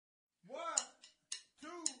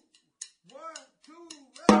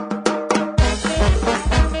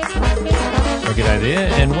Well, g'day there,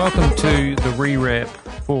 and welcome to the rewrap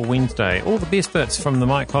for Wednesday. All the best bits from the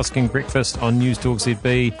Mike Hosking breakfast on News Talk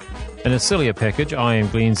ZB in a sillier package. I am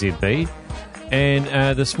Glenn ZB,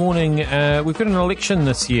 and this morning we've got an election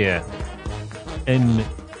this year in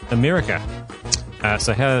America.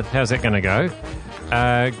 So how's that going to go?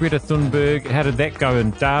 Greta Thunberg, how did that go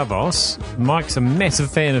in Davos? Mike's a massive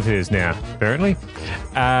fan of hers now, apparently.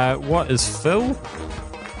 What is Phil?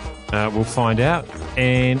 We'll find out.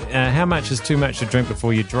 And how much is too much to drink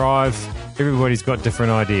before you drive? Everybody's got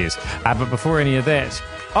different ideas. But before any of that,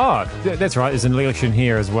 that's right, there's an election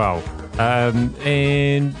here as well.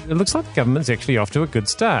 And it looks like the government's actually off to a good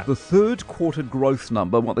start. The third quarter growth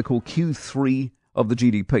number, what they call Q3 of the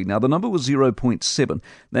GDP. Now, the number was 0.7,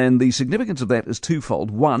 and the significance of that is twofold.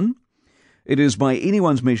 One, it is by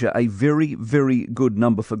anyone's measure a very, very good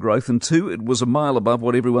number for growth, and two, it was a mile above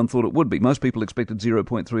what everyone thought it would be. Most people expected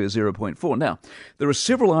 0.3 or 0.4. Now, there are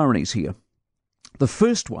several ironies here. The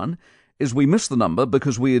first one is we missed the number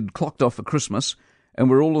because we had clocked off for Christmas, and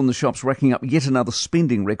we're all in the shops racking up yet another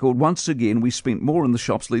spending record. Once again, we spent more in the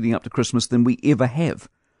shops leading up to Christmas than we ever have.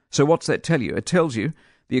 So what's that tell you? It tells you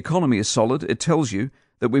the economy is solid. It tells you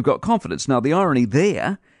that we've got confidence. Now, the irony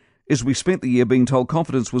there is we spent the year being told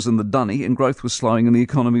confidence was in the dunny and growth was slowing and the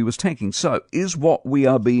economy was tanking. So, is what we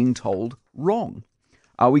are being told wrong?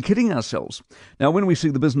 Are we kidding ourselves? Now, when we see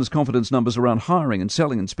the business confidence numbers around hiring and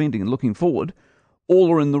selling and spending and looking forward,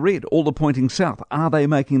 all are in the red, all are pointing south. Are they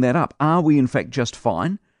making that up? Are we in fact just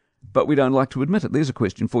fine? But we don't like to admit it. There's a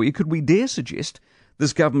question for you. Could we dare suggest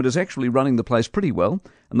this government is actually running the place pretty well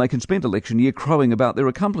and they can spend election year crowing about their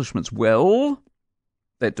accomplishments? Well,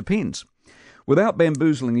 that depends. Without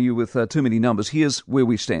bamboozling you with too many numbers, here's where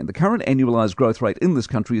we stand. The current annualised growth rate in this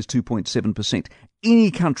country is 2.7%.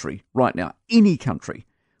 Any country right now, any country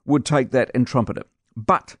would take that and trumpet it.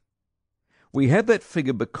 But we have that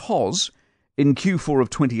figure because in Q4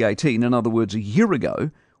 of 2018, in other words, a year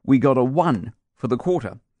ago, we got a 1 for the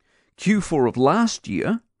quarter. Q4 of last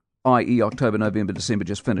year, i.e. October, November, December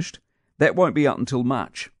just finished, that won't be out until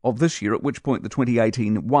March of this year, at which point the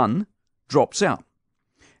 2018 1 drops out.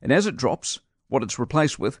 And as it drops, what it's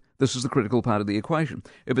replaced with, this is the critical part of the equation.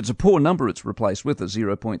 If it's a poor number it's replaced with, a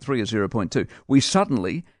 0.3 or 0.2, we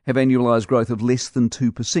suddenly have annualised growth of less than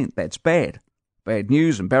 2%. That's bad. Bad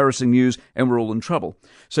news, embarrassing news, and we're all in trouble.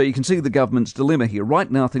 So you can see the government's dilemma here. Right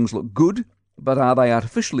now things look good, but are they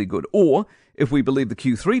artificially good? Or, if we believe the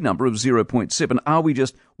Q3 number of 0.7, are we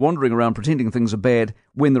just wandering around pretending things are bad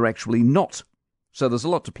when they're actually not? So there's a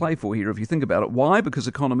lot to play for here if you think about it. Why? Because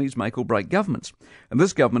economies make or break governments. And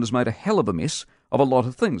this government has made a hell of a mess of a lot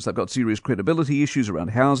of things. They've got serious credibility issues around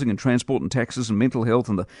housing and transport and taxes and mental health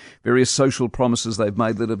and the various social promises they've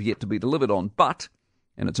made that have yet to be delivered on. But,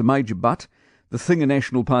 and it's a major but, the thing a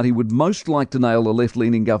National Party would most like to nail a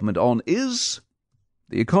left-leaning government on is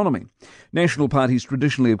the economy. National parties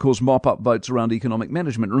traditionally, of course, mop up votes around economic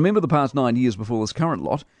management. Remember the past 9 years before this current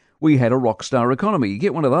lot, we had a rock star economy. You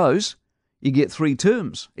get one of those, you get 3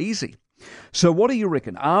 terms. Easy. So what do you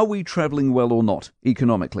reckon? Are we travelling well or not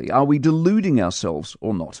economically? Are we deluding ourselves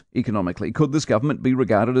or not economically? Could this government be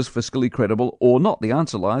regarded as fiscally credible or not? The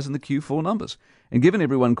answer lies in the Q4 numbers. And given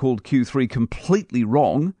everyone called Q3 completely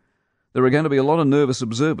wrong, there are going to be a lot of nervous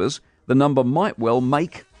observers. The number might well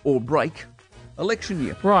make or break election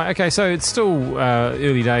year. Right, okay, so it's still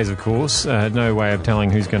early days, of course. No way of telling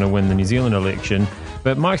who's going to win the New Zealand election.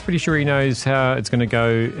 But Mike's pretty sure he knows how it's going to go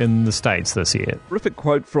in the States this year. Terrific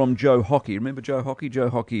quote from Joe Hockey. Remember Joe Hockey? Joe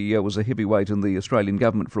Hockey was a heavyweight in the Australian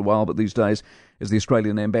government for a while, but these days is the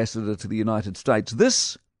Australian ambassador to the United States.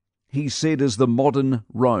 This, he said, is the modern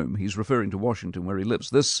Rome. He's referring to Washington, where he lives.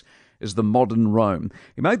 This is the modern Rome.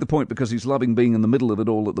 He made the point because he's loving being in the middle of it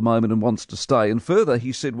all at the moment and wants to stay. And further,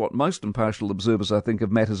 he said what most impartial observers, I think,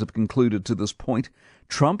 of matters have concluded to this point.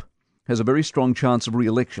 Trump has a very strong chance of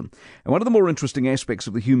re-election. And one of the more interesting aspects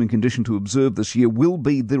of the human condition to observe this year will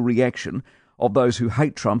be the reaction of those who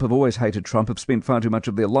hate Trump, have always hated Trump, have spent far too much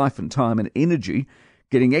of their life and time and energy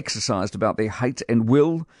getting exercised about their hate and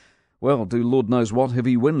will, well, do Lord knows what if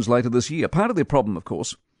he wins later this year. Part of their problem, of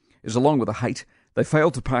course, is along with the hate, they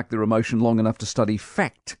failed to park their emotion long enough to study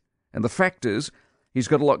fact. And the fact is, he's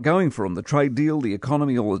got a lot going for him. The trade deal, the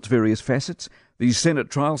economy, all its various facets. The Senate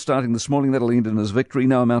trial starting this morning, that'll end in his victory.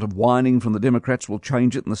 No amount of whining from the Democrats will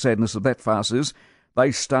change it, and the sadness of that farce is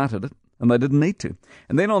they started it, and they didn't need to.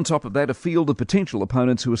 And then on top of that, a field of potential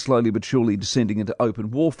opponents who are slowly but surely descending into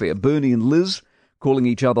open warfare. Bernie and Liz calling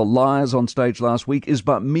each other liars on stage last week is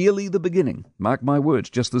but merely the beginning. Mark my words,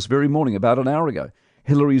 just this very morning, about an hour ago,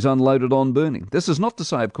 Hillary's unloaded on Bernie. This is not to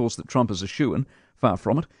say, of course, that Trump is a shoo-in. Far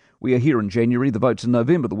from it. We are here in January, the vote's in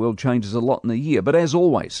November. The world changes a lot in a year. But as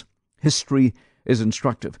always, History is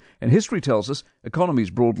instructive. And history tells us economies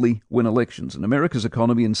broadly win elections. And America's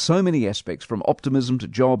economy in so many aspects, from optimism to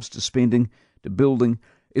jobs to spending to building,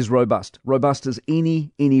 is robust. Robust as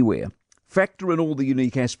anywhere. Factor in all the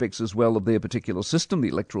unique aspects as well of their particular system, the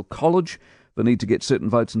electoral college, the need to get certain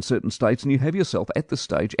votes in certain states, and you have yourself, at this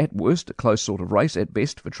stage, at worst, a close sort of race, at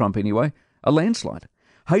best, for Trump anyway, a landslide.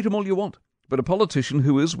 Hate him all you want, but a politician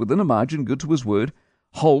who is, within a margin, good to his word,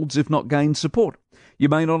 holds, if not gains, support. You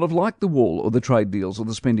may not have liked the wall or the trade deals or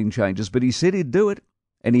the spending changes, but he said he'd do it,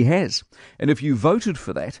 and he has. And if you voted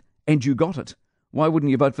for that, and you got it, why wouldn't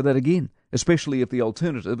you vote for that again? Especially if the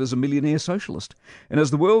alternative is a millionaire socialist. And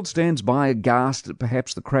as the world stands by aghast at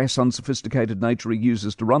perhaps the crass, unsophisticated nature he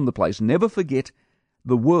uses to run the place, never forget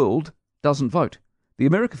the world doesn't vote. The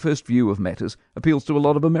America First view of matters appeals to a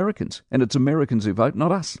lot of Americans, and it's Americans who vote,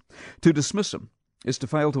 not us. To dismiss him is to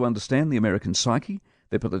fail to understand the American psyche,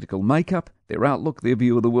 their political makeup, their outlook, their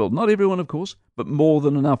view of the world. Not everyone, of course, but more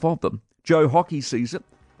than enough of them. Joe Hockey sees it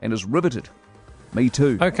and is riveted. Me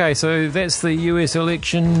too. Okay, so that's the US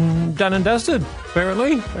election done and dusted,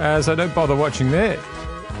 apparently. So don't bother watching that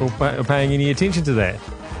or paying any attention to that.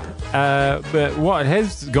 But what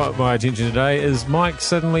has got my attention today is Mike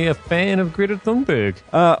suddenly a fan of Greta Thunberg.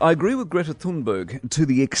 I agree with Greta Thunberg to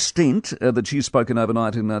the extent that she's spoken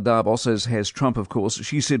overnight in Davos, as has Trump, of course.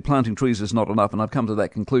 She said planting trees is not enough, and I've come to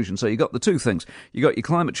that conclusion. So you got the two things. You got your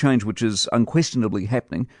climate change, which is unquestionably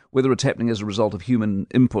happening. Whether it's happening as a result of human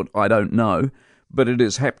input, I don't know. But it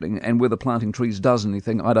is happening, and whether planting trees does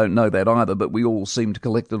anything, I don't know that either, but we all seem to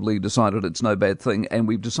collectively decided it's no bad thing, and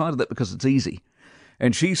we've decided that because it's easy.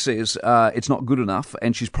 And she says it's not good enough,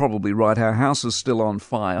 and she's probably right. Our house is still on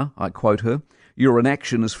fire, I quote her. Your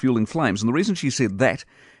inaction is fueling flames. And the reason she said that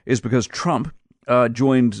is because Trump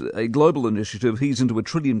joined a global initiative. He's into a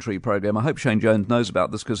trillion tree program. I hope Shane Jones knows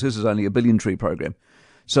about this because his is only a billion tree program.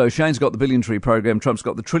 So Shane's got the billion tree program, Trump's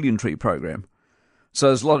got the trillion tree program. So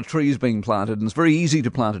there's a lot of trees being planted, and it's very easy to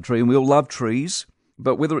plant a tree, and we all love trees.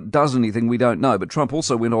 But whether it does anything, we don't know. But Trump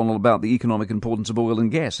also went on about the economic importance of oil and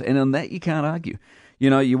gas, and on that you can't argue. You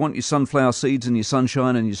know, you want your sunflower seeds and your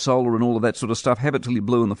sunshine and your solar and all of that sort of stuff. Have it till you're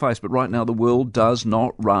blue in the face. But right now the world does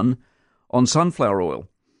not run on sunflower oil.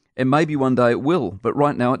 And maybe one day it will, but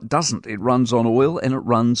right now it doesn't. It runs on oil and it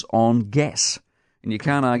runs on gas. And you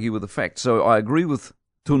can't argue with the facts. So I agree with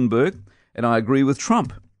Thunberg and I agree with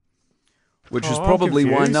Trump, which is probably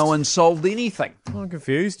why no one solved anything. I'm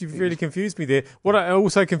confused. You've really confused me there. What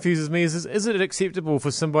also confuses me is it acceptable for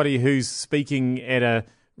somebody who's speaking at a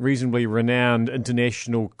reasonably renowned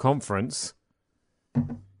international conference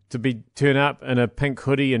to turn up in a pink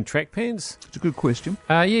hoodie and track pants? It's a good question.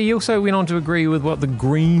 He also went on to agree with what the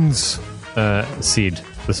Greens said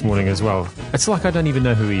this morning as well. It's like I don't even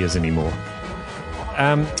know who he is anymore.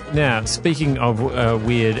 Now, speaking of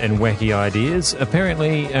weird and wacky ideas,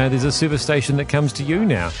 apparently there's a service station that comes to you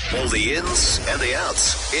now. All the ins and the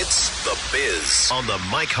outs. It's The Biz on the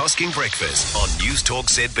Mike Hosking Breakfast on News Talk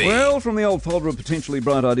ZB. Well, from the old folder of potentially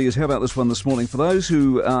bright ideas, how about this one this morning? For those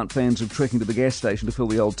who aren't fans of trekking to the gas station to fill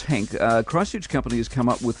the old tank, Christchurch Company has come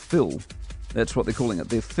up with Fill. That's what they're calling it.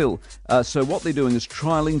 They're Fill. So what they're doing is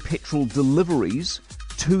trialling petrol deliveries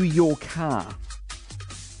to your car.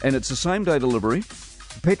 And it's a same-day delivery.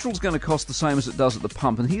 Petrol's going to cost the same as it does at the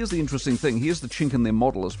pump. And here's the interesting thing. Here's the chink in their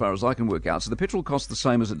model as far as I can work out. So the petrol costs the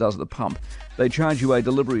same as it does at the pump. They charge you a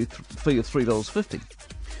delivery fee of $3.50.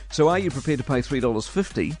 So are you prepared to pay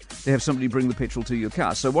 $3.50 to have somebody bring the petrol to your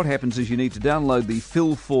car? So what happens is you need to download the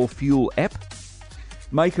Fill for Fuel app,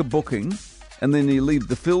 make a booking, and then you leave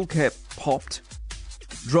the fill cap popped.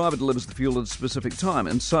 Driver delivers the fuel at a specific time,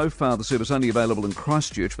 and so far the service only available in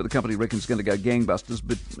Christchurch, but the company reckons it's going to go gangbusters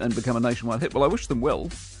and become a nationwide hit. Well, I wish them well,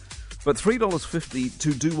 but $3.50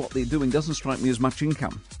 to do what they're doing doesn't strike me as much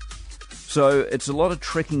income. So it's a lot of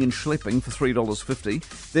trekking and schlepping for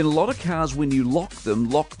 $3.50. Then a lot of cars, when you lock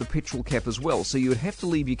them, lock the petrol cap as well, so you would have to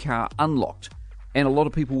leave your car unlocked, and a lot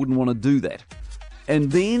of people wouldn't want to do that.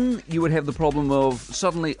 And then you would have the problem of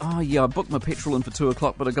suddenly, I booked my petrol in for 2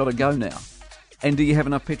 o'clock, but I've got to go now. And do you have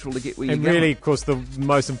enough petrol to get where you're going? And really, of course, the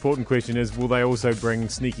most important question is, will they also bring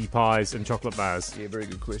sneaky pies and chocolate bars? Yeah, very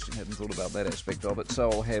good question. Hadn't thought about that aspect of it. So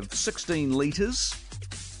I'll have 16 litres,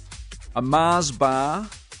 a Mars bar,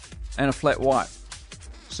 and a flat white.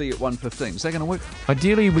 See you at 1:15. Is that going to work?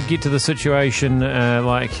 Ideally, we get to the situation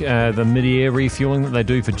like the mid-air refueling that they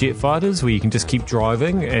do for jet fighters, where you can just keep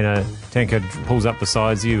driving and a tanker pulls up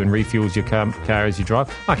beside you and refuels your car as you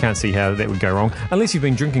drive. I can't see how that would go wrong, unless you've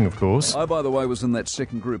been drinking, of course. I, by the way, was in that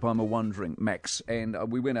second group. I'm a one-drink max, and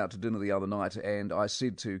we went out to dinner the other night, and I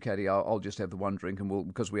said to Katie, I'll just have the one drink, and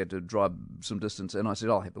because we had to drive some distance, and I said,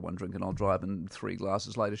 I'll have the one drink and I'll drive, and 3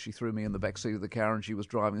 glasses later she threw me in the back seat of the car and she was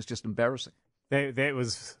driving. It's just embarrassing. That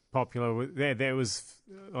was popular. That was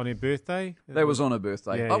on her birthday? That was on her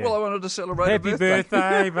birthday. Yeah, oh, yeah. well, I wanted to celebrate Happy her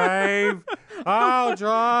birthday. babe. I'll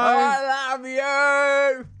drive. I love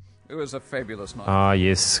you. It was a fabulous night. Ah,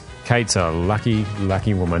 yes. Kate's a lucky,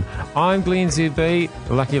 lucky woman. I'm Glenn ZB,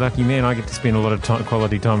 lucky, lucky man. I get to spend a lot of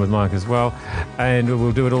quality time with Mike as well. And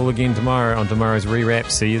we'll do it all again tomorrow on tomorrow's rewrap.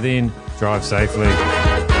 See you then. Drive safely.